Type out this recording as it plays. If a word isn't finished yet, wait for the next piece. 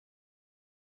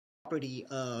property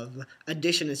of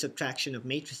addition and subtraction of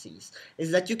matrices is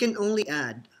that you can only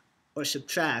add or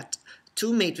subtract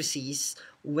two matrices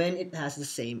when it has the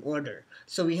same order.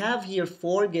 So we have here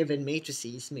four given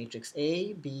matrices, matrix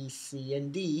A, B, C,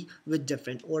 and D, with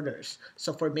different orders.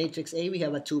 So for matrix A, we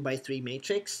have a 2 by 3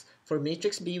 matrix. For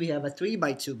matrix B, we have a 3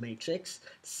 by 2 matrix.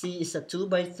 C is a 2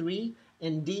 by 3,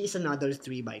 and D is another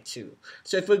 3 by 2.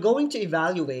 So if we're going to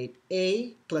evaluate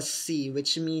A plus C,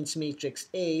 which means matrix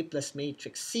A plus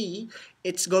matrix C,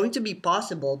 it's going to be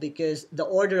possible because the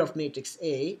order of matrix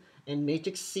A and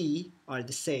matrix C are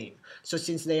the same. So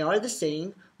since they are the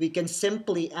same, we can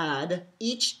simply add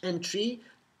each entry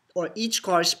or each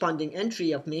corresponding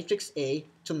entry of matrix A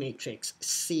to matrix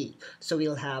C. So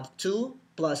we'll have 2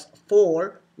 plus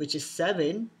 4, which is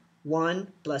 7, 1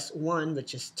 plus 1,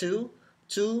 which is 2,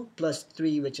 2 plus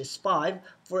 3, which is 5,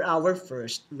 for our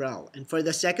first row. And for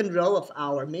the second row of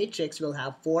our matrix, we'll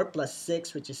have 4 plus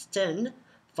 6, which is 10,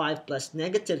 5 plus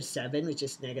negative 7, which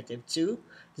is negative 2,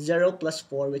 0 plus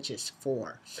 4, which is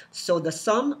 4. So the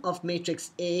sum of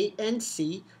matrix A and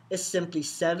C is simply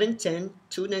 7, 10,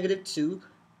 2, negative 2,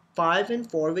 5, and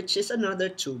 4, which is another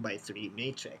 2 by 3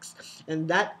 matrix. And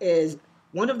that is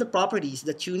one of the properties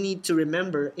that you need to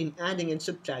remember in adding and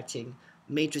subtracting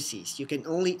matrices. You can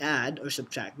only add or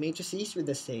subtract matrices with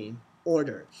the same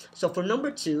order. So for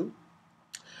number 2,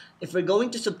 if we're going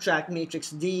to subtract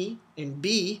matrix D and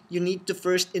B, you need to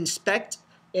first inspect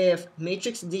if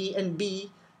matrix D and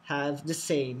B have the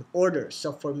same order.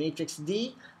 So for matrix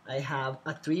D, I have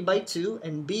a 3 by 2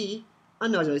 and B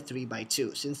another 3 by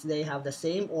 2. Since they have the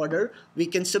same order, we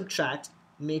can subtract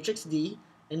matrix D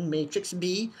and matrix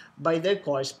B by their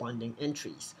corresponding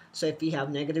entries. So if we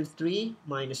have negative 3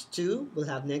 minus 2, we'll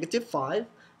have negative 5.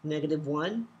 Negative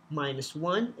 1 minus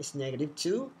 1 is negative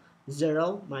 2.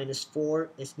 0 minus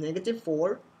 4 is negative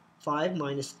 4. 5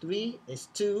 minus 3 is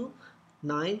 2.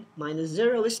 9 minus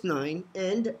 0 is 9.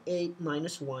 And 8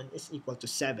 minus 1 is equal to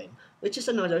 7, which is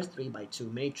another 3 by 2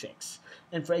 matrix.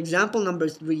 And for example number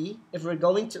 3, if we're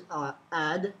going to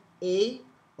add A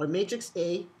or matrix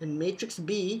A and matrix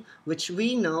B, which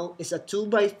we know is a 2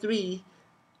 by 3,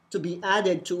 to be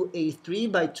added to a 3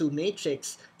 by 2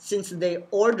 matrix, since their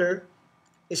order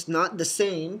is not the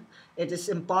same, it is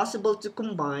impossible to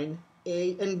combine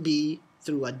A and B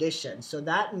through addition. So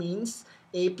that means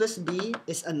A plus B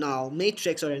is a null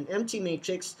matrix or an empty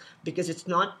matrix because it's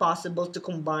not possible to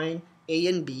combine A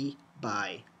and B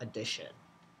by addition.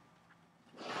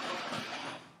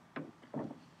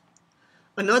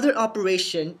 Another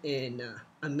operation in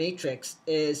a matrix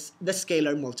is the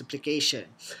scalar multiplication.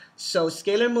 So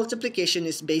scalar multiplication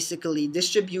is basically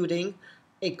distributing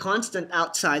a constant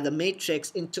outside the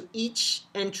matrix into each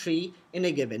entry in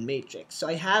a given matrix. So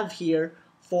I have here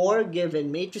four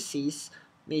given matrices,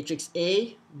 matrix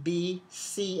A, B,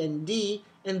 C, and D,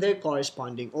 and their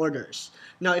corresponding orders.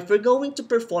 Now, if we're going to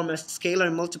perform a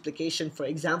scalar multiplication for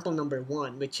example number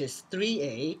 1, which is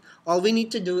 3A, all we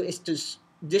need to do is to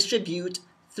distribute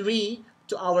 3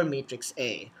 to our matrix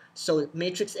A. So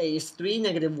matrix A is 3,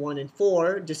 negative 1, and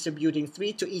 4. Distributing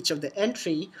 3 to each of the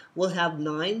entry, we'll have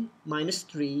 9 minus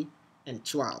 3 and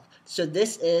 12. So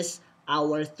this is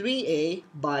our 3A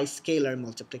by scalar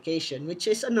multiplication, which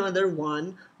is another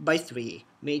 1 by 3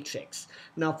 matrix.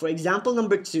 Now for example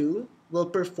number 2, we'll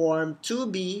perform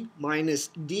 2B minus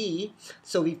D.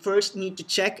 So we first need to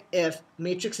check if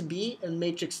matrix B and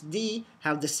matrix D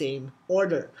have the same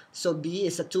order. So B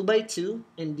is a 2 by 2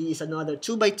 and D is another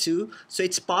 2 by 2. So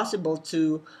it's possible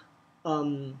to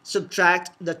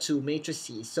subtract the two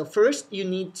matrices. So first you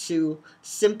need to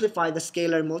simplify the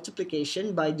scalar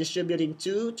multiplication by distributing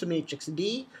 2 to matrix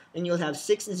B, and you'll have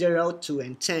 6, 0, 2,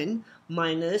 and 10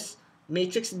 minus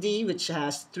matrix D, which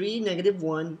has 3, negative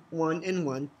 1, 1, and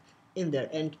 1 in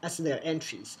their as their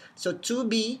entries. So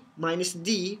 2B minus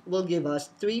D will give us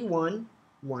 3, 1,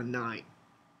 1, 9.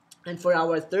 And for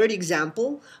our third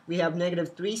example, we have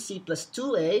negative 3C plus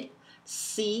 2A.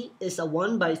 C is a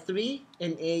 1 by 3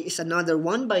 and A is another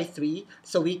 1 by 3,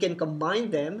 so we can combine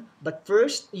them. But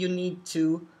first, you need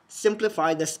to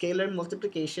simplify the scalar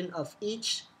multiplication of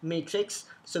each matrix.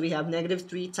 So we have negative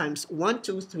 3 times 1,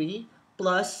 2, 3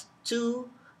 plus 2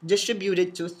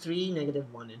 distributed to 3,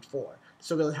 negative 1, and 4.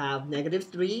 So we'll have negative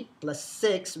 3 plus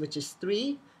 6, which is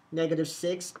 3, negative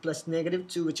 6 plus negative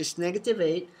 2, which is negative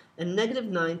 8, and negative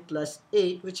 9 plus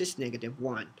 8, which is negative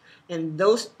 1. And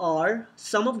those are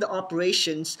some of the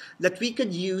operations that we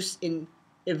could use in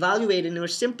evaluating or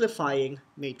simplifying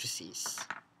matrices.